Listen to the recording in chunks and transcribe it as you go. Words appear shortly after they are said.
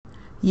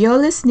You're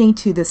listening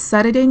to the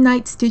Saturday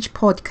Night Stitch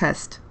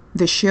podcast,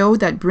 the show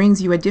that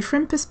brings you a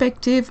different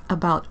perspective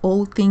about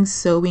all things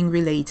sewing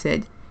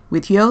related,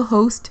 with your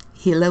host,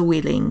 Hila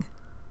Willing.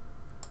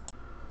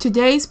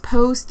 Today's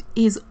post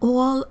is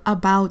all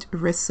about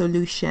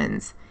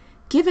resolutions.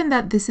 Given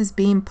that this is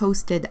being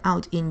posted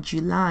out in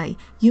July,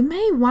 you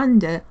may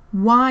wonder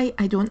why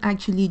I don't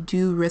actually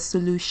do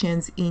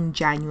resolutions in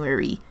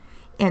January.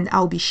 And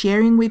I'll be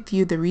sharing with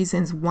you the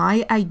reasons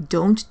why I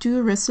don't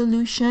do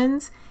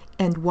resolutions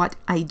and what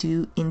I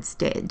do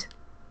instead.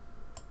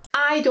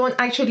 I don't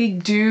actually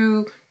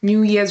do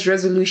New Year's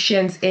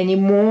resolutions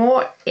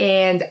anymore,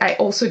 and I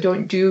also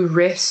don't do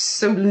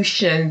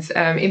resolutions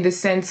in the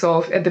sense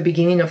of at the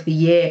beginning of the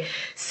year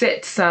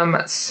set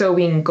some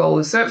sewing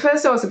goals. So at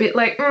first I was a bit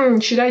like,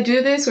 should I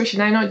do this or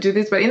should I not do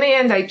this? But in the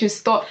end I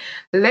just thought,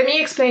 let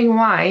me explain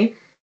why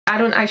I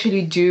don't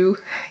actually do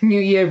New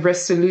Year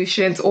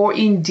resolutions or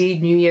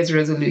indeed New Year's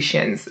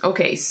resolutions.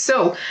 Okay,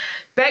 so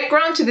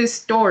background to this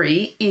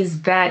story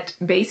is that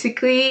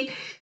basically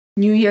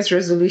New Year's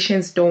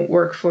resolutions don't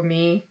work for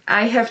me.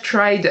 I have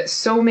tried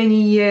so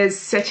many years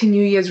setting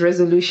New Year's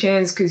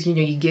resolutions because,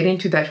 you get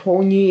into that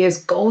whole New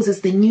Year's goals.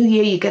 It's the new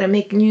year. You got to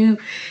make you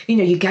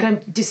got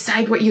to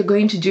decide what you're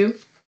going to do.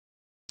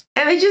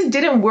 And it just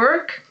didn't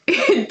work.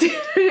 It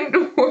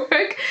didn't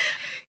work.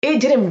 It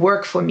didn't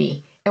work for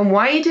me. And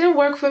why it didn't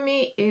work for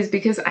me is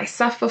because I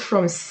suffer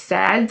from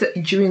SAD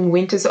during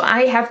winter. So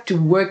I have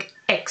to work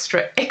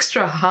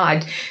extra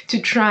hard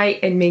to try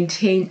and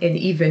maintain an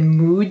even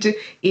mood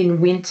in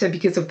winter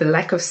because of the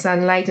lack of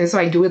sunlight. And so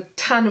I do a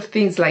ton of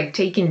things like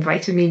taking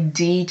vitamin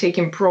D,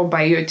 taking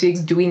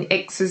probiotics, doing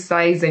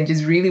exercise, and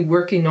just really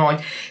working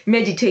on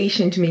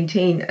meditation to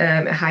maintain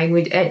a high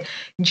mood. And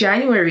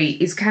January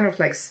is kind of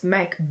like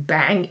smack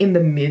bang in the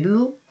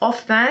middle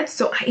of that.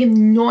 So I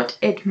am not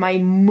at my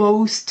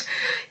most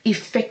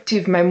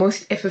effective, my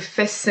most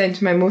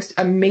effervescent, my most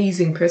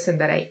amazing person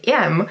that I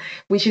am,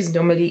 which is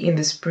normally in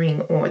the spring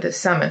or the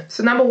summer.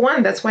 So number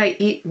one, that's why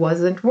it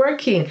wasn't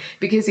working,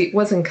 because it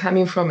wasn't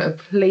coming from a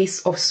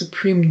place of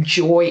supreme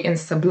joy and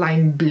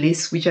sublime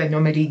bliss, which I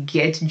normally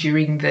get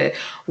during the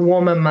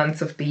warmer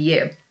months of the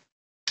year.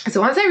 So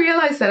once I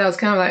realized that, I was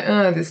kind of like,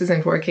 oh, this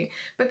isn't working.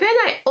 But then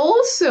I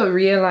also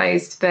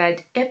realized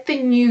that at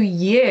the new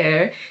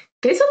year,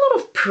 there's a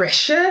lot of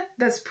pressure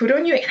that's put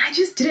on you. And I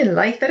just didn't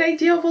like that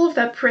idea of all of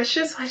that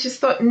pressure. So I just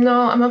thought,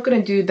 no, I'm not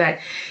going to do that.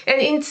 And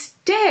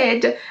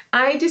instead,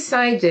 I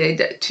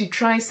decided to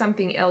try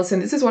something else.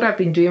 And this is what I've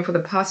been doing for the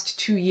past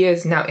 2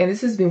 years now. And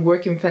this has been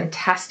working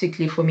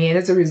fantastically for me. And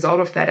as a result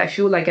of that, I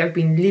feel like I've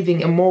been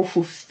living a more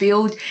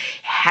fulfilled,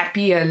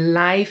 happier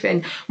life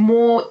and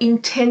more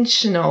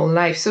intentional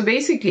life. So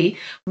basically,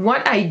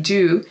 what I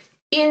do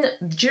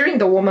during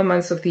the warmer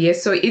months of the year,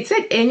 so it's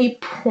at any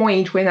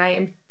point when I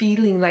am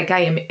feeling like I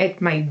am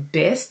at my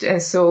best,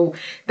 and so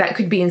that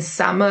could be in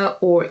summer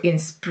or in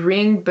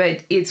spring,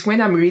 but it's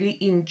when I'm really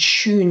in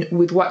tune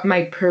with what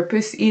my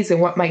purpose is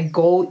and what my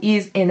goal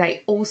is, and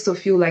I also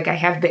feel like I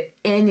have the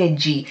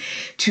energy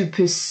to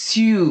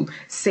pursue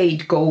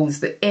said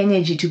goals, the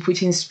energy to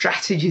put in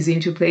strategies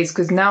into place,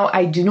 because now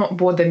I do not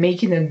bother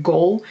making a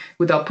goal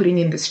without putting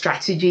in the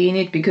strategy in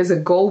it, because a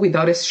goal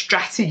without a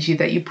strategy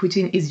that you put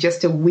in is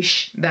just a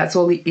wish. That's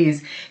all it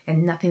is,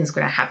 and nothing's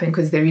going to happen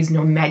because there is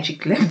no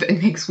magic lamp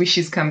that makes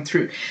wishes come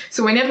true.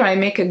 So whenever I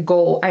make a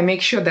goal, I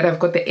make sure that I've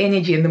got the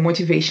energy and the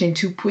motivation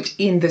to put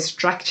in the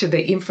structure,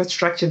 the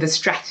infrastructure, the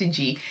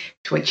strategy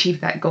to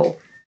achieve that goal.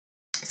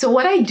 So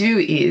what I do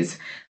is,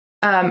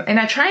 and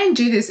I try and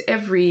do this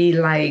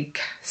every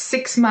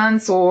 6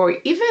 months or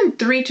even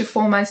 3 to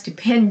 4 months,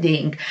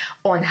 depending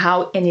on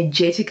how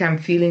energetic I'm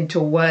feeling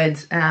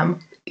towards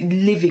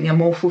living a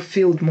more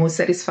fulfilled, more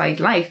satisfied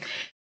life.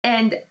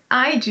 And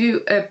I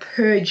do a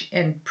purge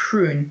and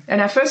prune.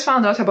 And I first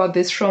found out about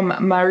this from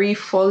Marie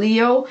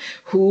Folio,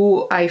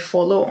 who I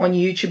follow on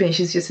YouTube. And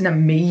she's just an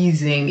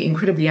amazing,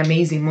 incredibly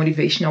amazing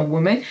motivational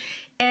woman.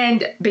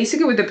 And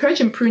basically what the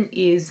purge and prune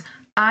is,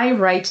 I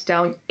write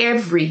down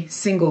every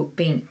single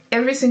thing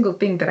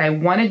that I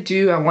want to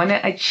do, I want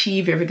to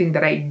achieve, everything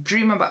that I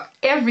dream about,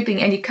 everything.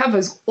 And it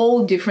covers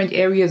all different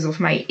areas of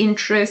my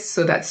interests.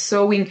 So that's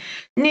sewing,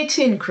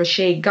 knitting,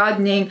 crochet,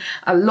 gardening,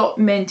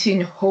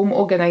 allotmenting, home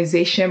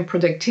organization,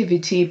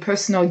 productivity,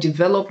 personal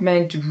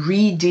development,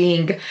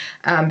 reading,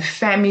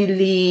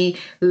 family,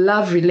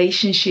 love,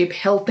 relationship,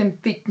 health and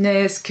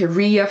fitness,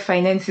 career,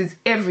 finances,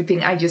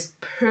 everything. I just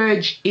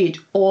purge it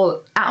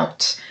all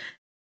out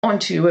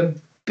onto a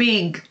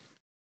big,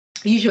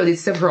 usually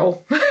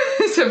several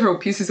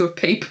pieces of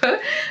paper,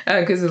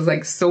 because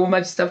there's so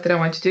much stuff that I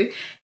want to do.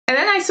 And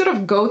then I sort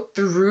of go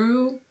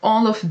through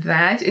all of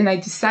that and I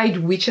decide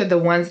which are the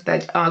ones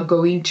that are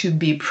going to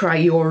be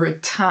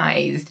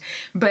prioritized.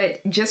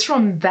 But just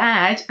from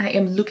that, I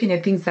am looking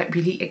at things that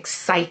really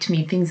excite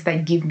me, things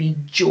that give me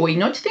joy,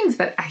 not things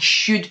that I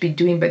should be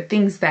doing, but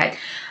things that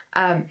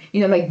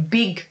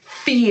big,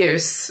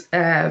 fierce,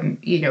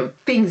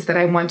 things that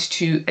I want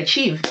to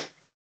achieve.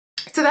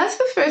 So that's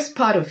the first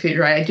part of it,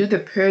 right? I do the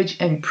purge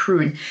and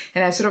prune,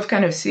 and I sort of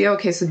kind of see,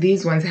 okay, so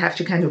these ones have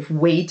to kind of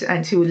wait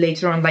until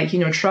later on, like,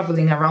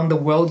 traveling around the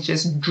world,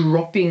 just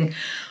dropping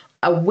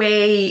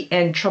away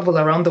and travel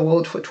around the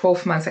world for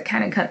 12 months. I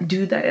kind of can't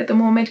do that at the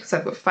moment because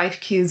I've got 5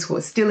 kids who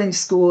are still in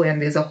school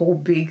and there's a whole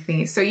big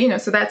thing. So,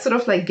 so that sort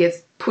of like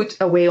gets put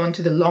away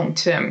onto the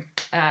long-term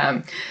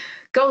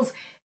goals.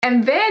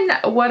 And then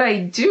what I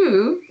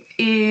do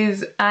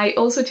is I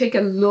also take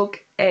a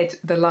look at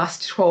the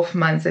last 12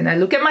 months and I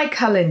look at my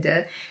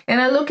calendar and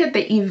I look at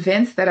the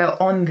events that are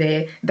on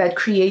there that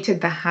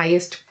created the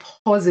highest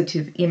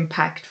positive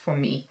impact for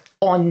me,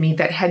 on me,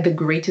 that had the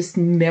greatest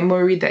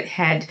memory, that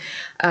had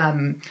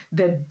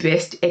the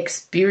best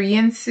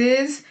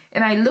experiences.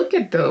 And I look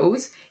at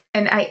those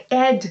and I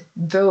add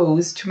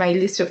those to my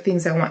list of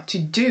things I want to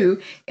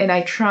do. And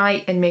I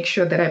try and make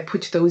sure that I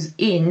put those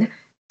in,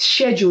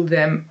 schedule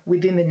them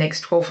within the next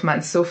 12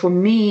 months. So for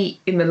me,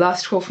 in the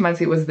last 12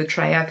 months, it was the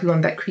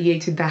triathlon that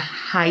created the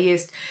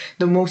highest,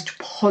 the most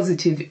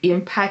positive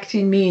impact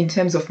in me in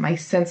terms of my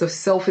sense of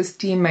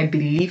self-esteem, my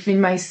belief in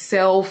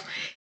myself,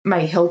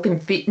 my health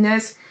and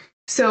fitness.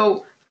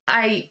 So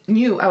I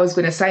knew I was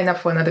going to sign up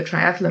for another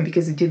triathlon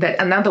because it did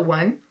that. Another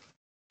one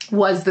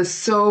was the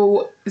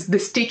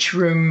Stitch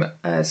Room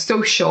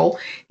social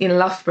in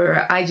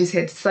Loughborough. I just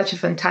had such a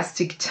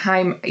fantastic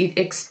time. It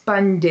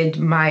expanded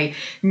my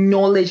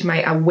knowledge,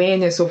 my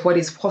awareness of what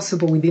is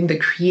possible within the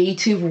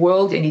creative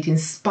world, and it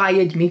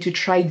inspired me to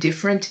try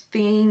different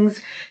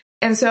things.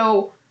 And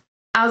so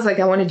I was like,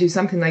 I want to do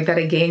something like that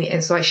again.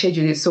 And so I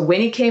scheduled it. So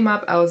when it came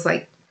up, I was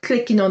like,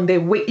 clicking on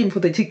there, waiting for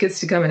the tickets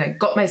to come, and I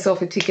got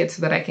myself a ticket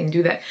so that I can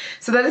do that.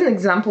 So that's an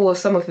example of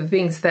some of the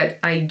things that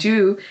I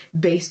do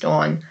based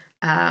on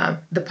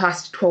the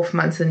past 12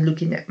 months and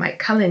looking at my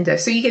calendar.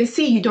 So you can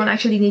see you don't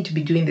actually need to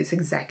be doing this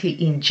exactly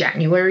in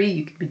January.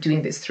 You can be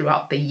doing this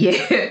throughout the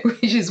year,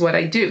 which is what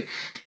I do.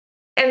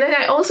 And then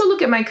I also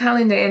look at my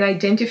calendar and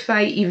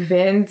identify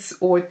events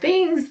or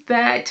things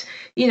that,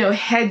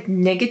 had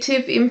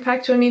negative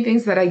impact on me,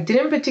 things that I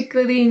didn't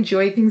particularly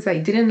enjoy, things I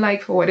didn't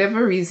like for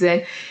whatever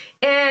reason.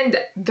 And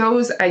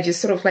those, I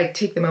just sort of like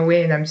take them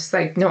away and I'm just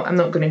like, no, I'm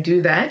not going to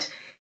do that.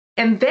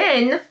 And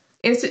then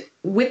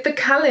with the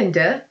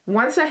calendar,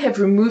 once I have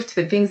removed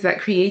the things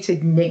that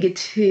created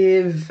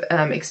negative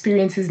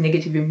experiences,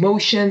 negative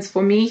emotions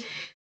for me,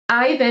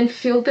 I then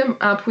fill them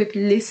up with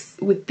lists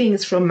with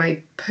things from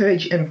my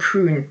purge and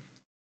prune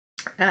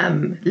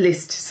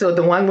list. So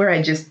the one where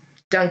I just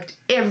dunked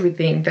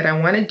everything that I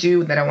want to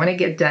do, that I want to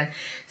get done.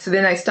 So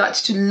then I start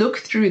to look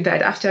through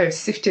that after I've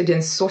sifted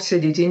and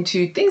sorted it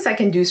into things I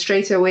can do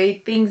straight away,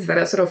 things that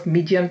are sort of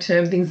medium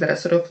term, things that are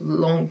sort of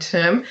long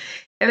term.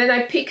 And then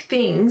I pick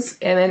things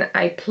and then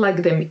I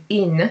plug them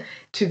in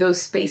to those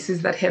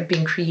spaces that have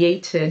been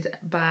created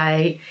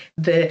by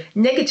the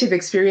negative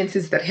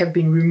experiences that have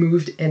been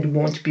removed and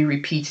won't be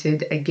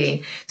repeated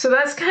again. So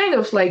that's kind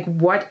of like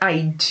what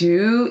I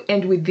do.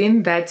 And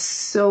within that,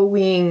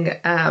 sewing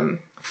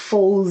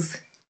falls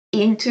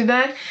into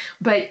that,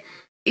 but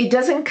it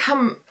doesn't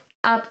come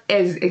up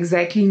as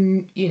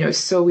exactly,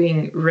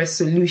 sewing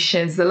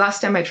resolutions. The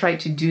last time I tried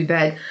to do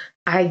that,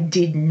 I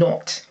did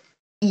not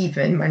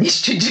even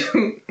manage to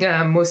do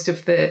most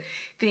of the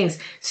things.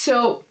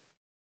 So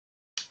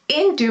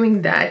in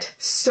doing that,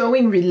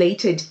 sewing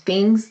related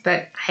things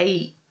that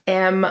I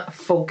am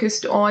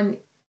focused on,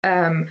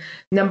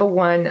 number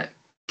one,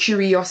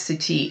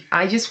 curiosity.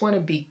 I just want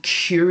to be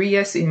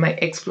curious in my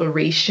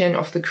exploration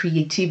of the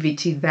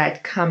creativity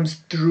that comes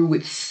through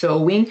with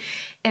sewing.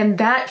 And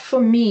that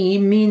for me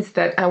means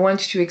that I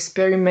want to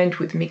experiment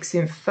with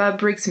mixing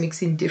fabrics,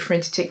 mixing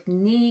different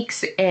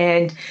techniques,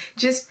 and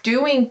just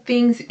doing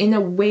things in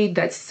a way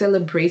that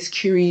celebrates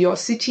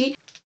curiosity.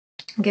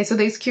 Okay, so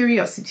there's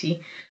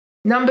curiosity.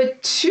 Number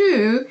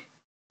two,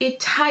 it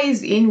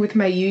ties in with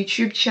my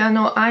YouTube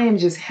channel. I am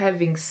just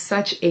having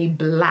such a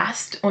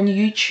blast on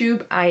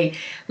YouTube. I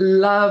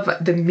love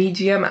the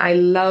medium. I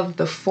love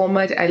the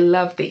format. I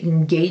love the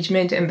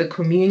engagement and the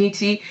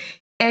community.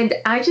 And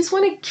I just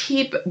want to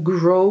keep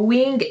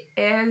growing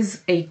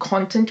as a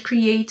content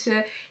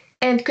creator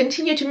and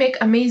continue to make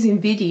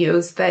amazing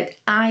videos that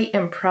I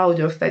am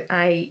proud of, that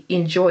I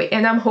enjoy.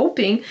 And I'm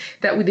hoping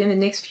that within the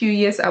next few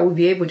years, I will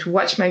be able to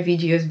watch my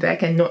videos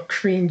back and not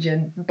cringe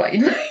and bite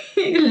my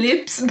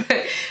lips.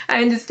 But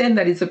I understand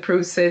that it's a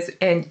process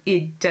and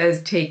it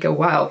does take a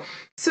while.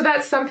 So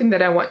that's something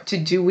that I want to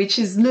do, which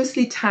is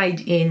loosely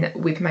tied in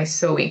with my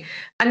sewing.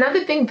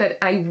 Another thing that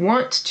I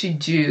want to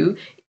do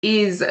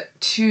is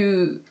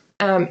to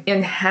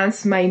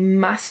enhance my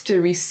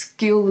mastery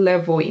skill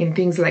level in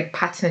things like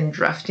pattern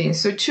drafting.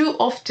 So too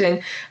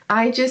often,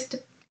 I just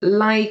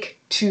like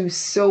to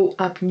sew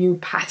up new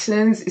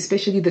patterns,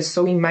 especially the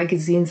sewing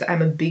magazines.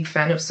 I'm a big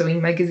fan of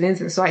sewing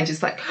magazines. And so I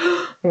just like,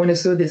 oh, I want to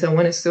sew this, I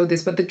want to sew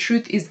this. But the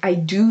truth is I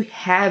do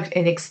have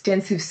an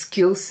extensive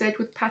skill set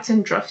with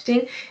pattern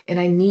drafting and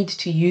I need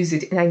to use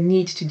it and I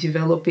need to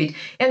develop it.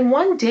 And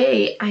one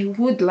day I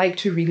would like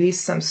to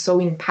release some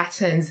sewing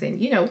patterns and,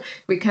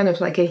 with kind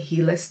of like a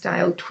healer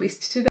style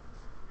twist to that.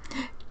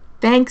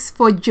 Thanks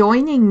for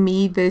joining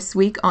me this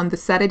week on the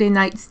Saturday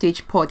Night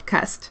Stitch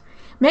podcast.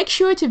 Make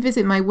sure to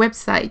visit my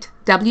website,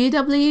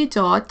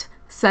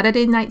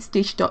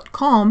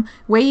 www.saturdaynightstitch.com,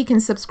 where you can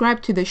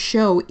subscribe to the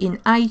show in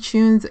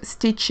iTunes,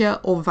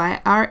 Stitcher, or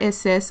via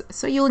RSS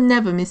so you'll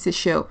never miss a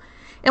show.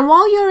 And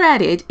while you're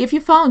at it, if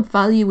you found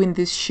value in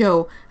this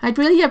show, I'd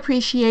really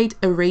appreciate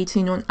a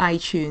rating on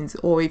iTunes,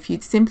 or if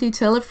you'd simply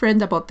tell a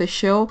friend about the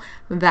show,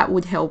 that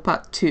would help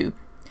out too.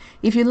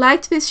 If you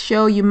liked this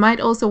show, you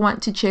might also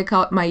want to check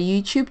out my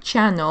YouTube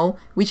channel,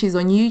 which is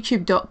on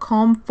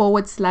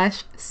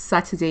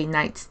youtube.com/Saturday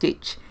Night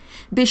Stitch.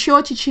 Be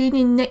sure to tune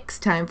in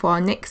next time for our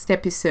next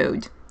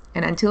episode.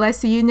 And until I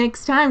see you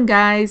next time,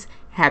 guys,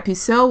 happy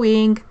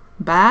sewing.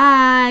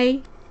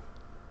 Bye.